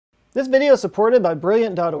This video is supported by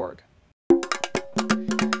Brilliant.org.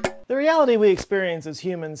 The reality we experience as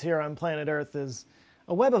humans here on planet Earth is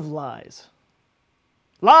a web of lies.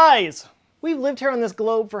 Lies! We've lived here on this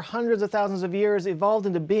globe for hundreds of thousands of years, evolved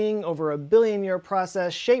into being over a billion-year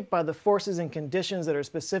process shaped by the forces and conditions that are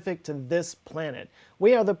specific to this planet.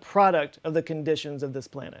 We are the product of the conditions of this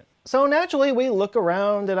planet. So naturally, we look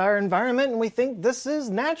around at our environment and we think this is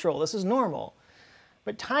natural, this is normal.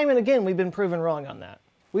 But time and again, we've been proven wrong on that.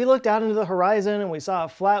 We looked out into the horizon and we saw a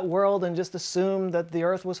flat world and just assumed that the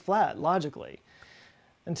Earth was flat, logically.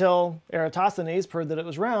 Until Eratosthenes proved that it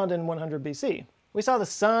was round in 100 BC. We saw the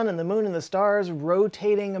sun and the moon and the stars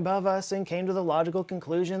rotating above us and came to the logical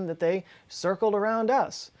conclusion that they circled around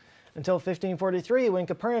us. Until 1543, when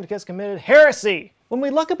Copernicus committed heresy. When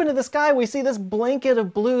we look up into the sky, we see this blanket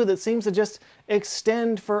of blue that seems to just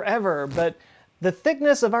extend forever, but the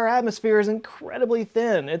thickness of our atmosphere is incredibly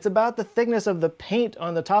thin. It's about the thickness of the paint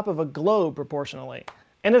on the top of a globe, proportionally.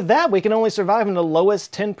 And of that, we can only survive in the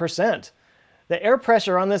lowest 10%. The air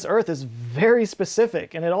pressure on this Earth is very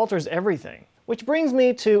specific, and it alters everything. Which brings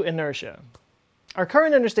me to inertia. Our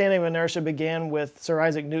current understanding of inertia began with Sir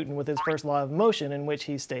Isaac Newton with his first law of motion, in which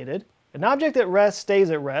he stated, "An object at rest stays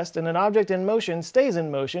at rest, and an object in motion stays in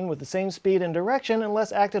motion with the same speed and direction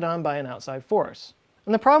unless acted on by an outside force."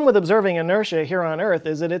 And the problem with observing inertia here on Earth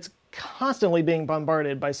is that it's constantly being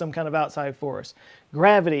bombarded by some kind of outside force.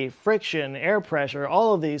 Gravity, friction, air pressure,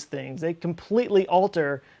 all of these things, they completely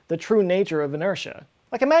alter the true nature of inertia.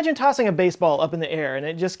 Like imagine tossing a baseball up in the air and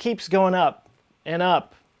it just keeps going up and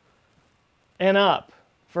up and up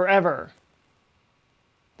forever.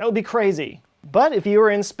 That would be crazy. But if you were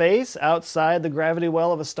in space outside the gravity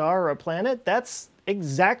well of a star or a planet, that's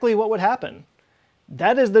exactly what would happen.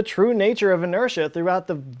 That is the true nature of inertia throughout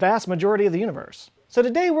the vast majority of the universe. So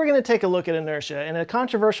today we're going to take a look at inertia and a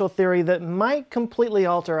controversial theory that might completely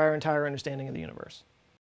alter our entire understanding of the universe.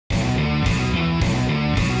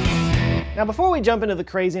 Now before we jump into the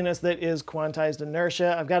craziness that is quantized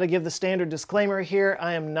inertia, I've got to give the standard disclaimer here.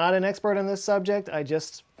 I am not an expert on this subject. I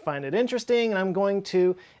just find it interesting and I'm going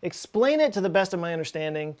to explain it to the best of my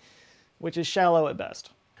understanding, which is shallow at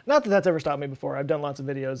best. Not that that's ever stopped me before. I've done lots of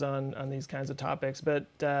videos on these kinds of topics, but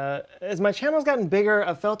as my channel's gotten bigger,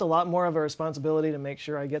 I've felt a lot more of a responsibility to make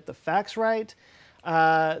sure I get the facts right.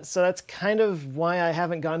 So that's kind of why I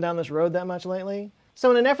haven't gone down this road that much lately. So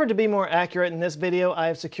in an effort to be more accurate in this video, I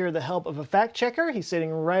have secured the help of a fact checker. He's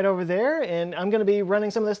sitting right over there, and I'm going to be running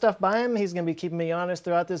some of this stuff by him. He's going to be keeping me honest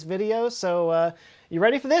throughout this video. So you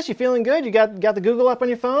ready for this? You feeling good? You got the Google up on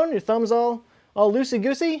your phone? Your thumb's all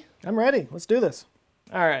loosey-goosey? I'm ready. Let's do this.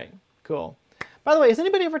 All right, cool. By the way, has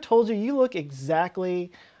anybody ever told you you look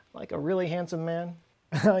exactly like a really handsome man?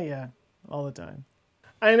 Oh yeah, all the time.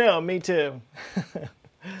 I know, me too.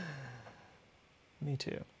 Me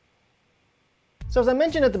too. So as I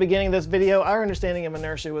mentioned at the beginning of this video, our understanding of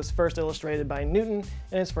inertia was first illustrated by Newton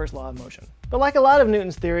in his first law of motion. But like a lot of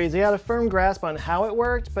Newton's theories, he had a firm grasp on how it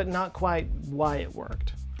worked, but not quite why it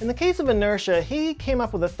worked. In the case of inertia, he came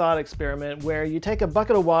up with a thought experiment where you take a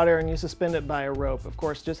bucket of water and you suspend it by a rope. Of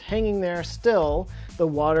course, just hanging there still, the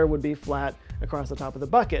water would be flat across the top of the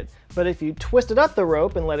bucket. But if you twisted up the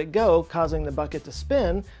rope and let it go, causing the bucket to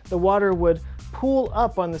spin, the water would pool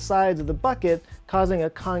up on the sides of the bucket, causing a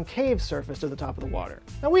concave surface to the top of the water.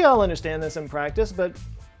 Now we all understand this in practice, but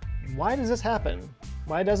why does this happen?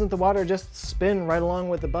 Why doesn't the water just spin right along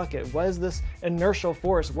with the bucket? Why is this inertial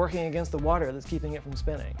force working against the water that's keeping it from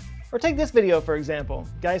spinning? Or take this video for example.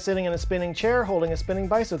 Guy sitting in a spinning chair holding a spinning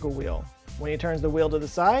bicycle wheel. When he turns the wheel to the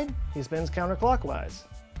side, he spins counterclockwise.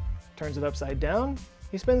 Turns it upside down,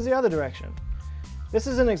 he spins the other direction. This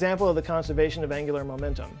is an example of the conservation of angular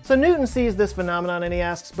momentum. So Newton sees this phenomenon and he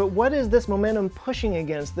asks, but what is this momentum pushing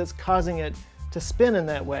against that's causing it to spin in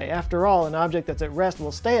that way? After all, an object that's at rest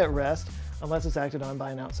will stay at rest unless it's acted on by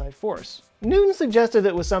an outside force. Newton suggested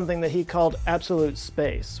it was something that he called absolute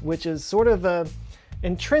space, which is sort of an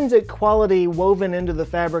intrinsic quality woven into the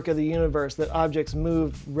fabric of the universe that objects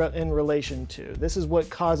move in relation to. This is what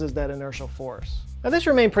causes that inertial force. Now this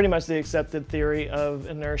remained pretty much the accepted theory of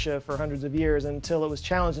inertia for hundreds of years until it was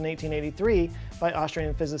challenged in 1883 by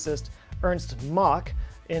Austrian physicist Ernst Mach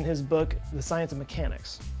in his book The Science of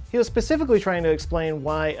Mechanics. He was specifically trying to explain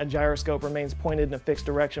why a gyroscope remains pointed in a fixed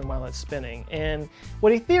direction while it's spinning. And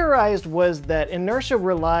what he theorized was that inertia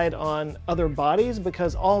relied on other bodies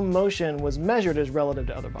because all motion was measured as relative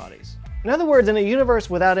to other bodies. In other words, in a universe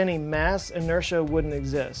without any mass, inertia wouldn't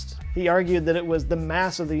exist. He argued that it was the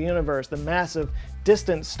mass of the universe, the mass of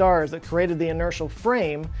distant stars that created the inertial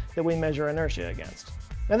frame that we measure inertia against.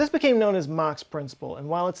 Now this became known as Mach's principle, and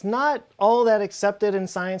while it's not all that accepted in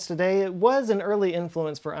science today, it was an early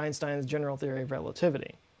influence for Einstein's general theory of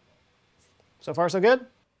relativity. So far so good?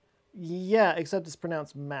 Yeah, except it's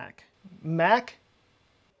pronounced Mach. Mach?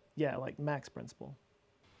 Yeah, like Mach's principle.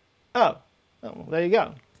 Oh, well, there you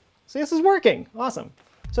go. See, this is working. Awesome.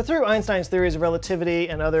 So through Einstein's theories of relativity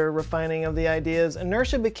and other refining of the ideas,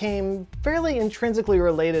 inertia became fairly intrinsically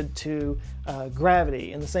related to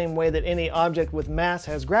gravity. In the same way that any object with mass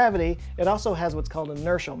has gravity, it also has what's called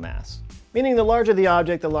inertial mass. Meaning the larger the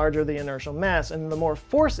object, the larger the inertial mass, and the more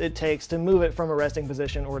force it takes to move it from a resting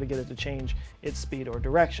position or to get it to change its speed or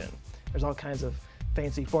direction. There's all kinds of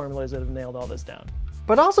fancy formulas that have nailed all this down.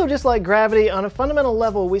 But also, just like gravity, on a fundamental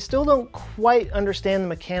level, we still don't quite understand the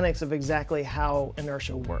mechanics of exactly how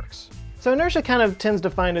inertia works. So inertia kind of tends to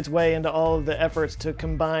find its way into all of the efforts to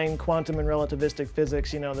combine quantum and relativistic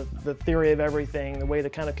physics, you know, the theory of everything, the way to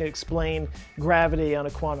kind of explain gravity on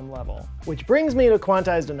a quantum level. Which brings me to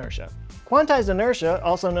quantized inertia. Quantized inertia,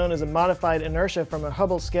 also known as a modified inertia from a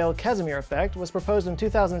Hubble scale Casimir effect, was proposed in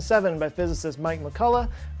 2007 by physicist McCulloch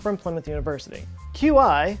from Plymouth University.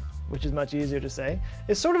 QI, which is much easier to say,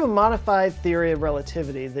 is sort of a modified theory of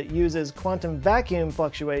relativity that uses quantum vacuum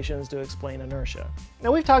fluctuations to explain inertia.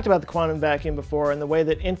 Now we've talked about the quantum vacuum before and the way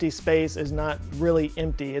that empty space is not really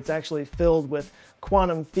empty, it's actually filled with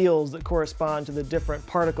quantum fields that correspond to the different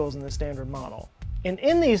particles in the standard model. And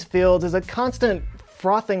in these fields is a constant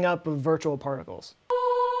frothing up of virtual particles.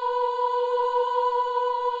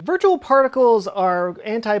 Virtual particles are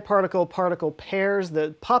antiparticle-particle pairs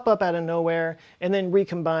that pop up out of nowhere and then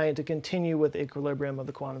recombine to continue with the equilibrium of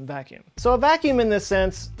the quantum vacuum. So a vacuum in this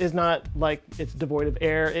sense is not like it's devoid of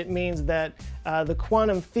air. It means that the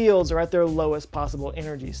quantum fields are at their lowest possible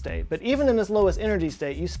energy state. But even in this lowest energy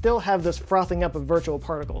state, you still have this frothing up of virtual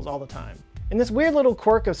particles all the time. And this weird little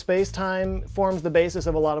quirk of space-time forms the basis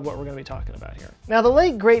of a lot of what we're going to be talking about here. Now, the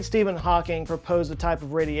late, great Stephen Hawking proposed a type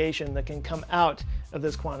of radiation that can come out of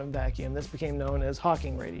this quantum vacuum. This became known as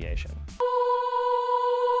Hawking radiation.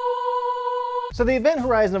 So the event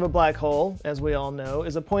horizon of a black hole, as we all know,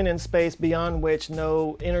 is a point in space beyond which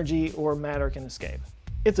no energy or matter can escape.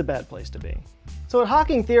 It's a bad place to be. So what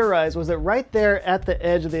Hawking theorized was that right there at the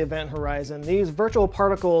edge of the event horizon, these virtual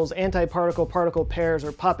particles, antiparticle-particle pairs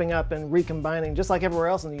are popping up and recombining just like everywhere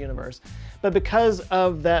else in the universe. But because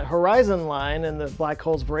of that horizon line and the black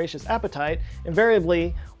hole's voracious appetite,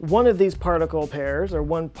 invariably one of these particle pairs, or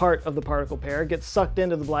one part of the particle pair, gets sucked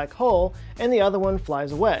into the black hole and the other one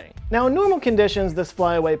flies away. Now in normal conditions, this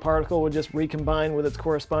flyaway particle would just recombine with its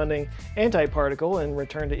corresponding antiparticle and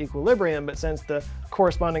return to equilibrium, but since the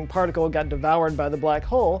corresponding particle got devoured by the black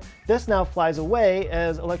hole, this now flies away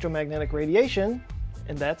as electromagnetic radiation,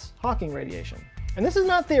 and that's Hawking radiation. And this is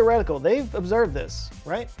not theoretical, they've observed this,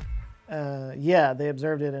 right? Yeah, they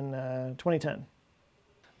observed it in 2010.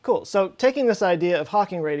 Cool, so taking this idea of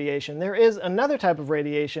Hawking radiation, there is another type of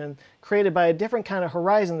radiation created by a different kind of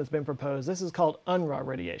horizon that's been proposed. This is called Unruh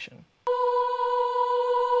radiation.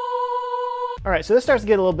 All right, so this starts to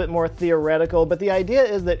get a little bit more theoretical, but the idea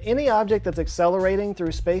is that any object that's accelerating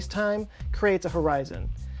through space-time creates a horizon.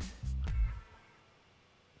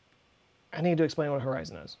 I need to explain what a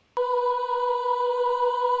horizon is.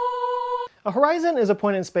 A horizon is a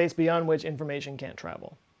point in space beyond which information can't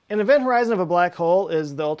travel. An event horizon of a black hole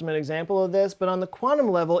is the ultimate example of this, but on the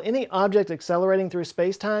quantum level, any object accelerating through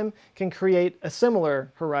space-time can create a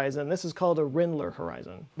similar horizon. This is called a Rindler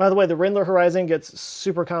horizon. By the way, the Rindler horizon gets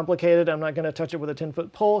super complicated. I'm not going to touch it with a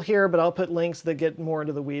 10-foot pole here, but I'll put links that get more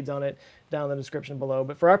into the weeds on it down in the description below.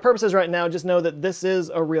 But for our purposes right now, just know that this is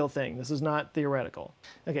a real thing. This is not theoretical.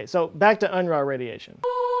 Okay, so back to Unruh radiation.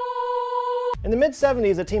 In the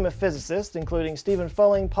mid-70s, a team of physicists, including Stephen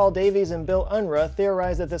Fulling, Paul Davies, and Bill Unruh,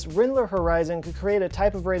 theorized that this Rindler horizon could create a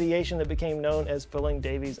type of radiation that became known as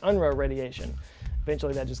Fulling-Davies-Unruh radiation.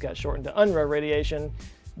 Eventually that just got shortened to Unruh radiation.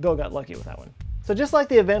 Bill got lucky with that one. So just like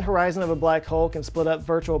the event horizon of a black hole can split up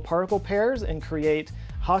virtual particle pairs and create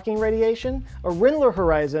Hawking radiation, a Rindler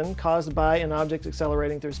horizon caused by an object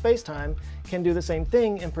accelerating through space-time can do the same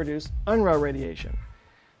thing and produce Unruh radiation.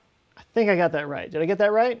 I think I got that right. Did I get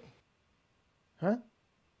that right? Huh?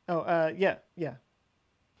 Oh, yeah.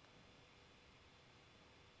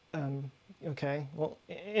 Okay, well,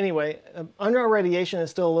 anyway, Unruh radiation is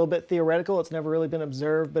still a little bit theoretical. It's never really been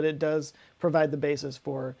observed, but it does provide the basis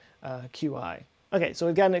for QI. Okay, so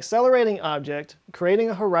we've got an accelerating object creating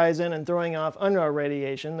a horizon and throwing off Unruh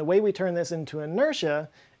radiation. The way we turn this into inertia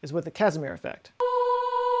is with the Casimir effect.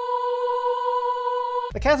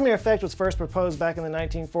 The Casimir effect was first proposed back in the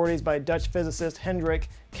 1940s by Dutch physicist Hendrik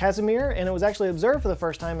Casimir, and it was actually observed for the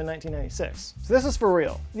first time in 1996. So this is for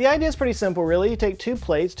real. The idea is pretty simple, really. You take two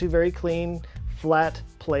plates, two very clean, flat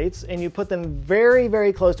plates, and you put them very,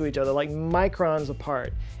 very close to each other, like microns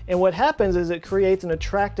apart. And what happens is it creates an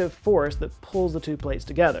attractive force that pulls the two plates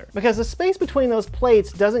together. Because the space between those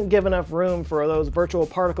plates doesn't give enough room for those virtual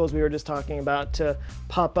particles we were just talking about to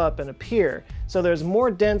pop up and appear. So there's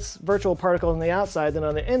more dense virtual particles on the outside than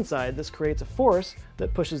on the inside. This creates a force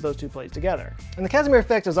that pushes those two plates together. And the Casimir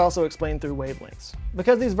effect is also explained through wavelengths.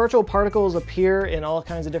 Because these virtual particles appear in all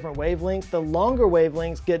kinds of different wavelengths, the longer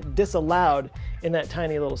wavelengths get disallowed in that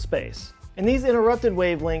tiny little space. And these interrupted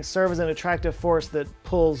wavelengths serve as an attractive force that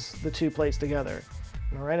pulls the two plates together.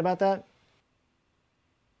 Am I right about that?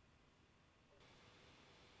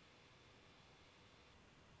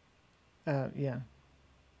 Yeah.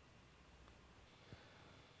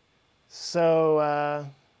 So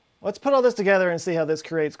let's put all this together and see how this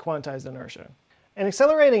creates quantized inertia. An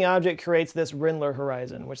accelerating object creates this Rindler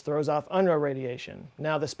horizon, which throws off Unruh radiation.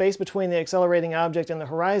 Now, the space between the accelerating object and the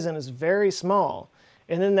horizon is very small.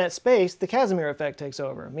 And in that space, the Casimir effect takes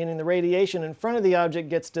over, meaning the radiation in front of the object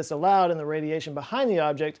gets disallowed and the radiation behind the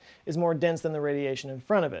object is more dense than the radiation in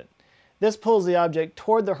front of it. This pulls the object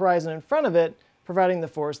toward the horizon in front of it, providing the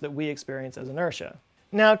force that we experience as inertia.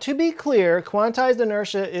 Now, to be clear, quantized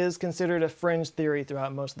inertia is considered a fringe theory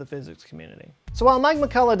throughout most of the physics community. So while Mike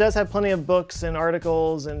McCulloch does have plenty of books and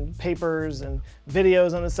articles and papers and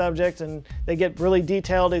videos on the subject, and they get really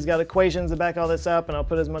detailed, he's got equations to back all this up, and I'll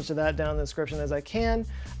put as much of that down in the description as I can,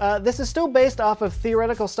 this is still based off of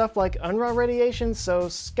theoretical stuff like Unruh radiation, so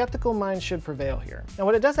skeptical minds should prevail here. Now,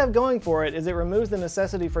 what it does have going for it is it removes the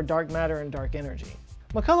necessity for dark matter and dark energy.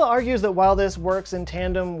 McCulloch argues that while this works in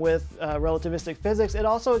tandem with relativistic physics, it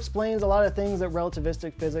also explains a lot of things that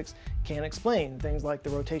relativistic physics can't explain, things like the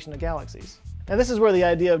rotation of galaxies. Now, this is where the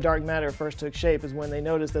idea of dark matter first took shape, is when they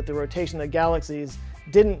noticed that the rotation of galaxies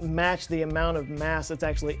didn't match the amount of mass that's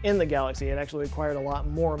actually in the galaxy. It actually required a lot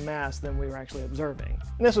more mass than we were actually observing.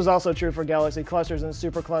 And this was also true for galaxy clusters and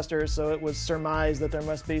superclusters, so it was surmised that there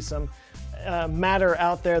must be some matter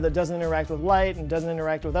out there that doesn't interact with light and doesn't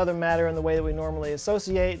interact with other matter in the way that we normally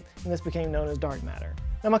associate, and this became known as dark matter.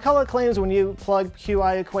 Now, McCulloch claims when you plug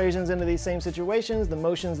QI equations into these same situations, the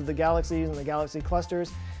motions of the galaxies and the galaxy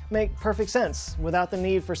clusters make perfect sense without the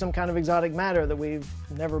need for some kind of exotic matter that we've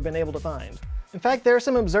never been able to find. In fact, there are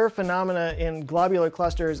some observed phenomena in globular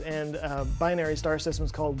clusters and binary star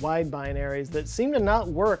systems called wide binaries that seem to not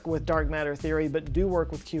work with dark matter theory but do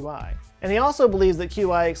work with QI. And he also believes that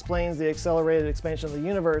QI explains the accelerated expansion of the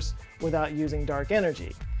universe without using dark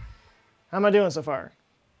energy. How am I doing so far?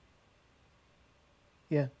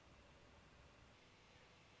 Yeah.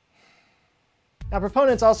 Now,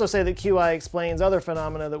 proponents also say that QI explains other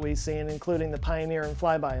phenomena that we've seen, including the Pioneer and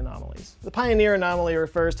flyby anomalies. The Pioneer anomaly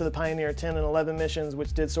refers to the Pioneer 10 and 11 missions,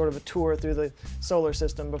 which did sort of a tour through the solar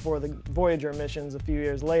system before the Voyager missions a few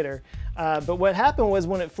years later. But what happened was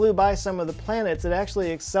when it flew by some of the planets, it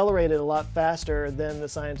actually accelerated a lot faster than the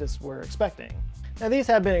scientists were expecting. Now, these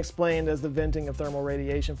have been explained as the venting of thermal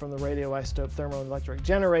radiation from the radioisotope thermoelectric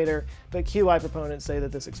generator, but QI proponents say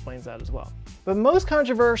that this explains that as well. But most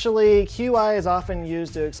controversially, QI is often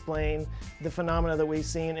used to explain the phenomena that we've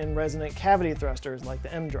seen in resonant cavity thrusters like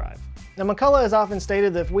the M drive. Now, McCulloch has often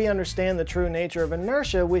stated that if we understand the true nature of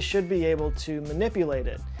inertia, we should be able to manipulate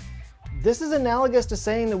it. This is analogous to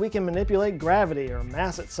saying that we can manipulate gravity or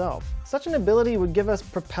mass itself. Such an ability would give us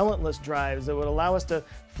propellantless drives that would allow us to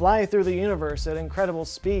fly through the universe at incredible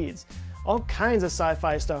speeds. All kinds of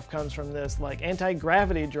sci-fi stuff comes from this, like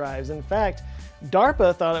anti-gravity drives. In fact,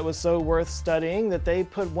 DARPA thought it was so worth studying that they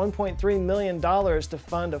put $1.3 million to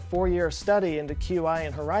fund a 4-year study into QI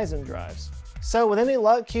and horizon drives. So with any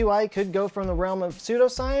luck, QI could go from the realm of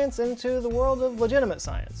pseudoscience into the world of legitimate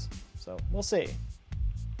science. So we'll see.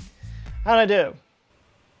 How'd I do?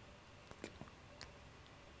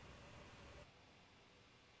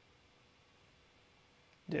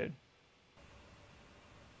 Dude.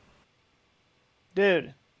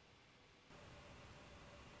 Dude.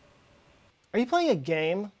 Are you playing a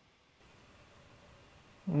game?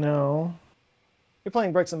 No. You're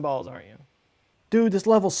playing bricks and balls, aren't you? Dude, this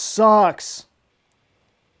level sucks.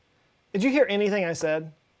 Did you hear anything I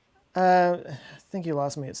said? I think you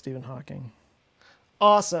lost me at Stephen Hawking.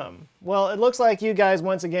 Awesome. Well, it looks like you guys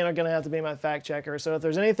once again are going to have to be my fact checker. So if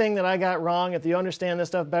there's anything that I got wrong, if you understand this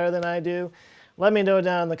stuff better than I do, let me know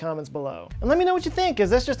down in the comments below. And let me know what you think. Is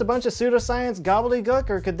this just a bunch of pseudoscience gobbledygook,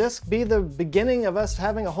 or could this be the beginning of us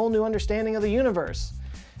having a whole new understanding of the universe?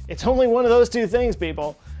 It's only one of those two things,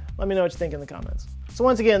 people. Let me know what you think in the comments. So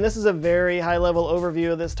once again, this is a very high-level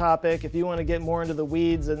overview of this topic. If you want to get more into the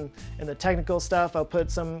weeds and the technical stuff, I'll put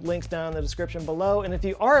some links down in the description below. And if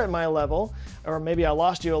you are at my level, or maybe I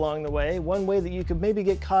lost you along the way, one way that you could maybe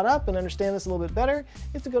get caught up and understand this a little bit better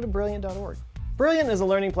is to go to brilliant.org. Brilliant is a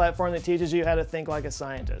learning platform that teaches you how to think like a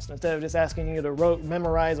scientist. Instead of just asking you to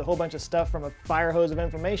memorize a whole bunch of stuff from a fire hose of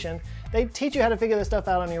information, they teach you how to figure this stuff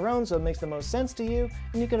out on your own so it makes the most sense to you,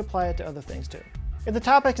 and you can apply it to other things too. If the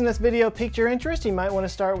topics in this video piqued your interest, you might want to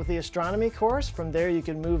start with the astronomy course. From there you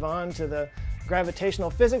can move on to the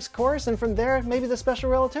gravitational physics course, and from there maybe the special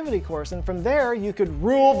relativity course, and from there you could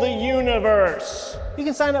rule the universe. You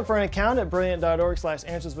can sign up for an account at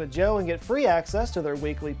brilliant.org/answerswithjoe and get free access to their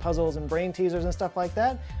weekly puzzles and brain teasers and stuff like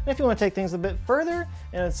that. And if you want to take things a bit further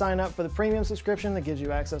and sign up for the premium subscription that gives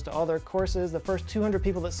you access to all their courses, the first 200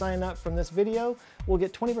 people that sign up from this video will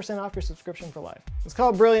get 20% off your subscription for life. It's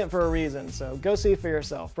called Brilliant for a reason, so go see for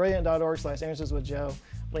yourself. Brilliant.org/answerswithjoe,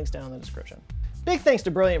 links down in the description. Big thanks to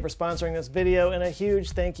Brilliant for sponsoring this video, and a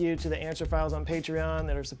huge thank you to the Answer Files on Patreon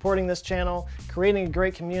that are supporting this channel, creating a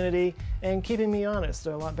great community, and keeping me honest.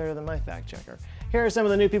 They're a lot better than my fact checker. Here are some of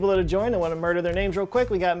the new people that have joined. I want to murder their names real quick.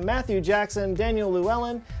 We got Matthew Jackson, Daniel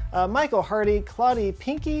Llewellyn, Michael Hardy, Claudie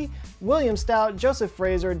Pinky, William Stout, Joseph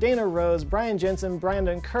Fraser, Dana Rose, Brian Jensen,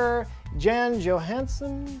 Brandon Kerr, Jan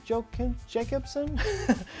Johansson, Jacobson,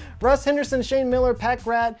 Russ Henderson, Shane Miller, Pack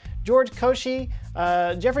Rat, George Koshi,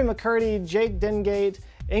 Jeffrey McCurdy, Jake Dengate,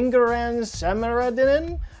 Ingaran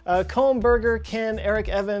Samaradinen, Colm Berger, Ken, Eric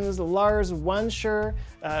Evans, Lars Wanscher,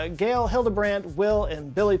 Gail Hildebrandt, Will,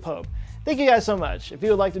 and Billy Pope. Thank you guys so much. If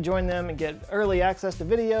you would like to join them and get early access to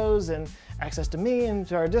videos and access to me and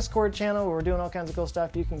to our Discord channel where we're doing all kinds of cool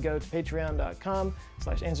stuff, you can go to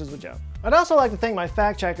patreon.com/answerswithjoe. I'd also like to thank my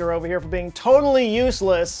fact checker over here for being totally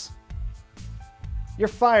useless. You're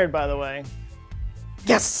fired, by the way.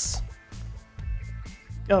 Yes!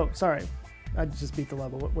 Oh, sorry. I just beat the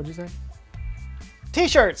level. What'd you say?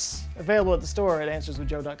 T-shirts available at the store at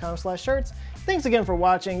answerswithjoe.com/shirts. Thanks again for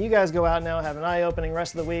watching. You guys go out now, have an eye-opening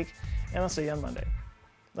rest of the week, and I'll see you on Monday.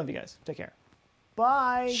 Love you guys. Take care.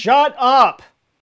 Bye. Shut up!